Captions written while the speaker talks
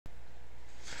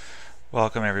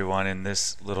Welcome everyone. In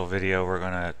this little video we're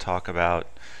going to talk about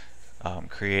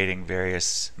creating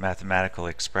various mathematical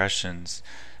expressions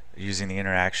using the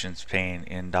interactions pane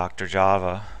in Dr.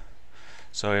 Java.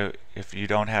 So if you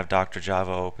don't have Dr.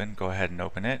 Java open, go ahead and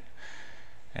open it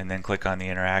and then click on the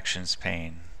interactions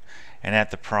pane. And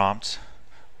at the prompt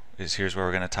here's where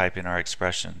we're going to type in our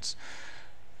expressions.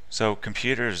 So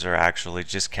computers are actually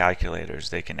just calculators.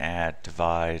 They can add,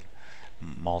 divide,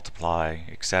 multiply,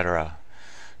 etc.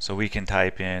 So we can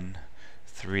type in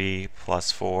 3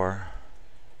 plus 4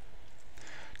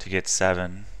 to get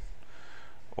 7,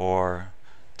 or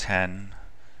 10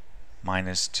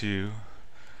 minus 2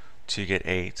 to get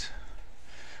 8.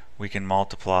 We can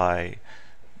multiply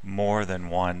more than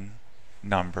one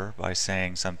number by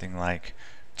saying something like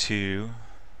 2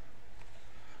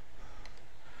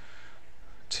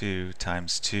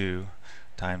 times 2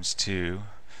 times 2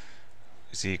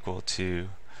 is equal to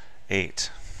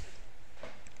 8.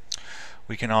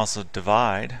 We can also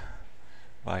divide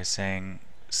by saying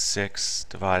 6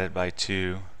 divided by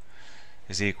 2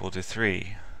 is equal to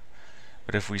 3.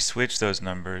 But if we switch those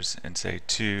numbers and say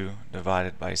 2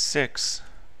 divided by 6,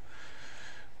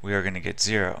 we are going to get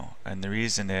 0. And the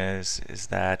reason is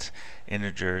that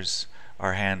integers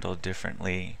are handled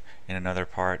differently in another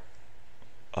part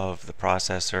of the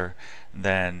processor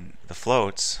than the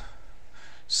floats.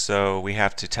 So we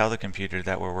have to tell the computer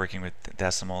that we're working with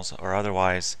decimals, or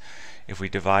otherwise if we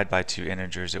divide by two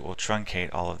integers it will truncate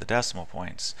all of the decimal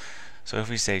points. So if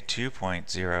we say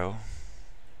 2.0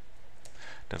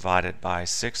 divided by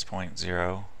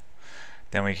 6.0,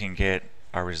 then we can get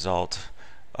our result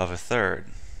of a third.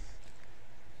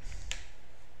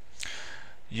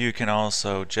 You can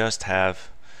also just have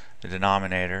the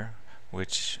denominator,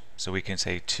 so we can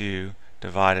say 2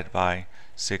 divided by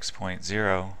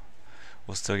 6.0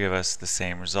 will still give us the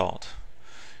same result.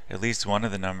 At least one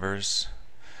of the numbers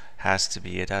has to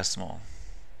be a decimal.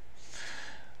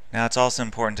 Now it's also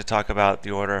important to talk about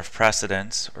the order of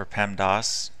precedence, or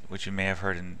PEMDAS, which you may have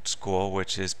heard in school,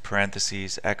 which is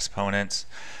parentheses, exponents,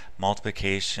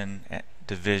 multiplication,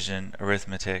 division,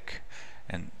 arithmetic,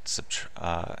 and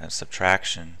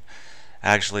subtraction.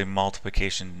 Actually,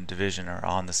 multiplication and division are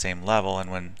on the same level,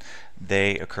 and when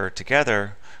they occur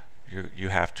together you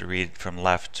have to read from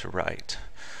left to right.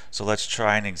 So let's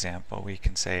try an example. We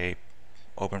can say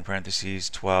open parentheses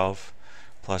 12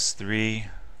 plus 3,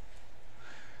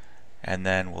 and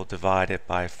then we'll divide it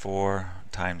by 4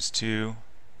 times 2,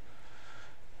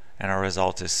 and our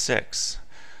result is 6.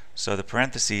 So the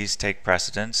parentheses take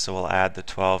precedence, so we'll add the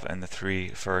 12 and the 3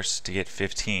 first to get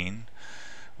 15.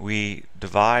 We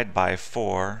divide by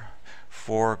 4.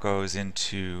 4 goes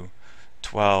into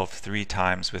 12 3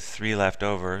 times with 3 left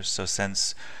over, so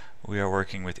since we are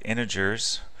working with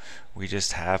integers we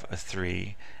just have a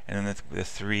 3, and then the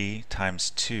 3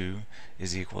 times 2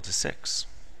 is equal to 6.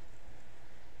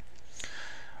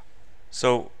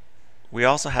 So we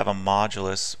also have a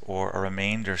modulus, or a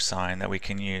remainder sign, that we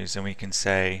can use, and we can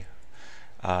say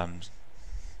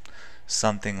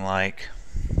something like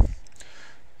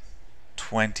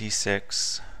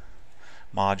 26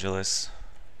 modulus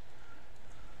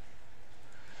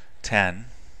 10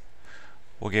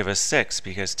 will give us 6,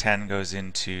 because 10 goes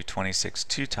into 26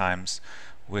 2 times,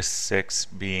 with 6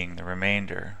 being the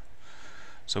remainder.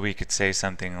 So we could say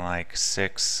something like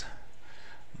 6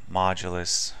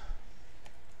 modulus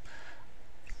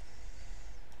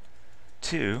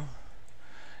 2,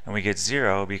 and we get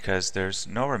 0 because there's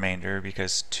no remainder,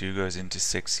 because 2 goes into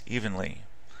 6 evenly.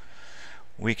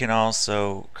 We can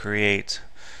also create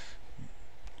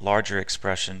larger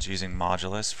expressions using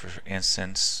modulus. For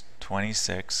instance,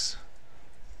 26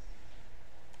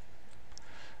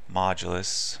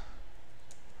 modulus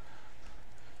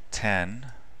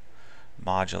 10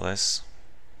 modulus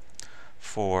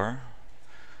 4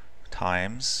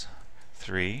 times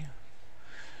 3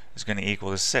 is going to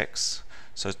equal to 6.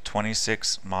 So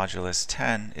 26 modulus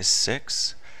 10 is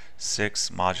 6. 6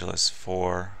 modulus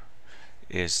 4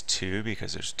 is 2,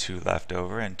 because there's 2 left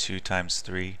over, and 2 times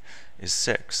 3 is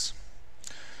 6.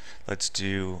 Let's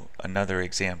do another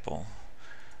example.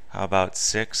 How about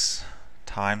 6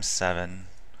 times 7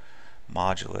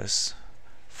 modulus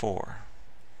 4?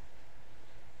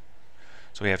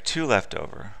 So we have 2 left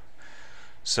over.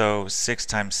 So 6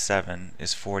 times 7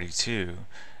 is 42,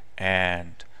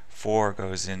 and 4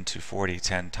 goes into 40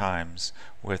 10 times,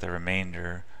 with a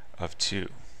remainder of 2.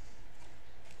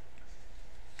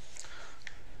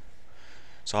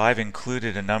 So I've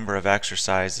included a number of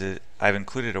exercises. I've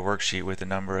included a worksheet with a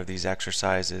number of these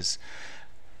exercises.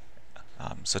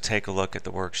 So take a look at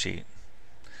the worksheet.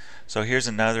 So here's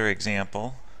another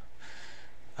example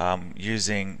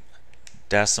using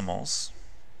decimals.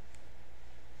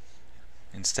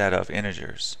 instead of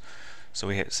integers. So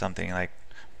we hit something like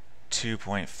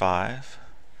 2.5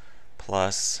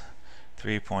 plus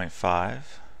 3.5,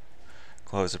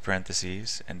 close the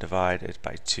parentheses, and divide it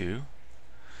by 2,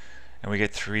 and we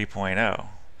get 3.0.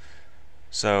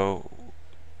 So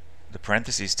the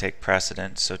parentheses take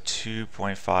precedence, so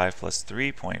 2.5 plus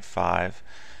 3.5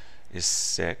 is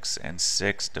 6, and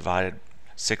 6 divided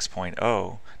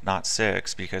 6.0, not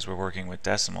 6 because we're working with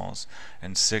decimals,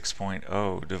 and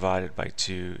 6.0 divided by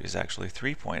 2 is actually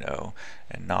 3.0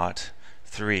 and not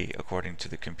 3 according to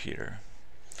the computer.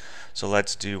 So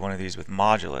let's do one of these with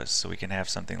modulus. So we can have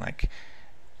something like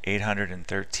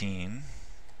 813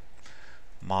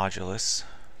 modulus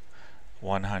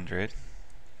 100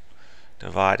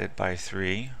 divided by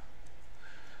 3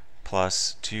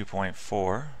 plus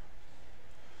 2.4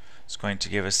 is going to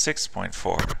give us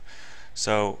 6.4.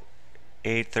 So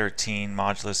 813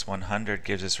 modulus 100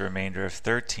 gives us a remainder of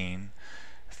 13.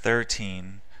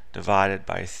 13 divided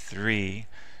by 3.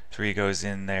 3 goes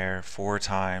in there 4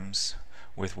 times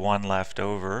with 1 left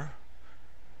over.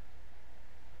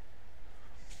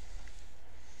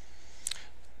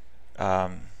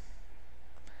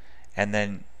 And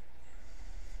then,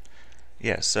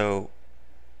 yeah, so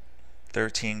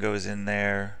 13 goes in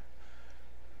there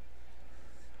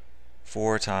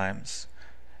 4 times,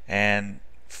 and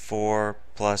 4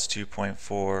 plus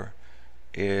 2.4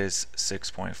 is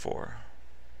 6.4.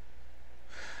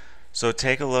 So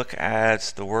take a look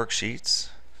at the worksheets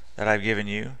that I've given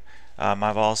you.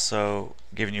 I've also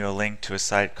given you a link to a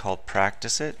site called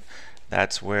Practice It.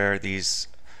 That's where these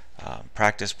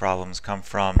practice problems come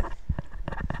from,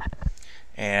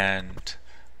 and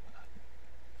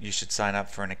you should sign up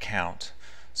for an account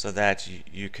so that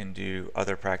you can do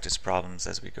other practice problems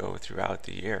as we go throughout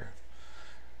the year.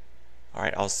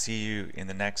 Alright, I'll see you in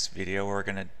the next video. We're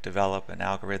going to develop an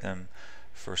algorithm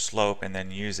for slope and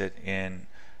then use it in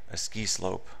a ski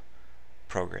slope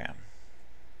program.